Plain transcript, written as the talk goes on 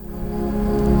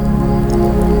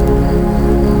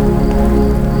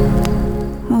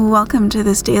Welcome to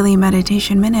this daily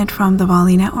meditation minute from the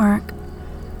Volley Network.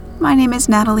 My name is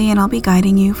Natalie and I'll be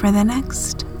guiding you for the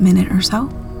next minute or so.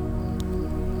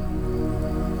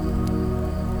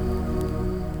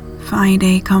 Find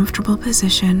a comfortable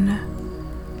position.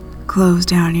 Close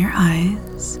down your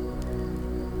eyes.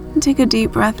 And take a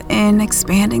deep breath in,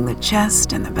 expanding the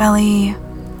chest and the belly.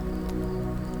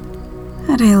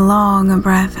 And a long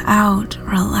breath out,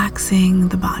 relaxing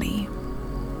the body.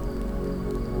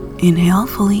 Inhale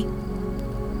fully.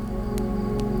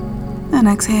 And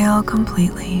exhale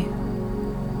completely.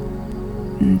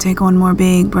 And take one more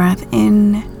big breath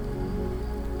in.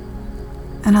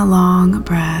 And a long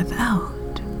breath out.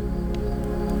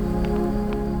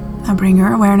 Now bring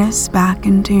your awareness back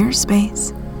into your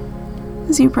space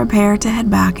as you prepare to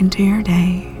head back into your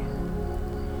day.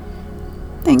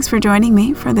 Thanks for joining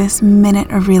me for this minute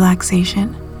of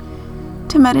relaxation.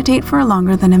 To meditate for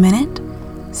longer than a minute,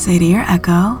 say to your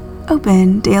echo,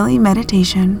 "Open daily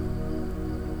meditation."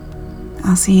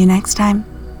 I'll see you next time.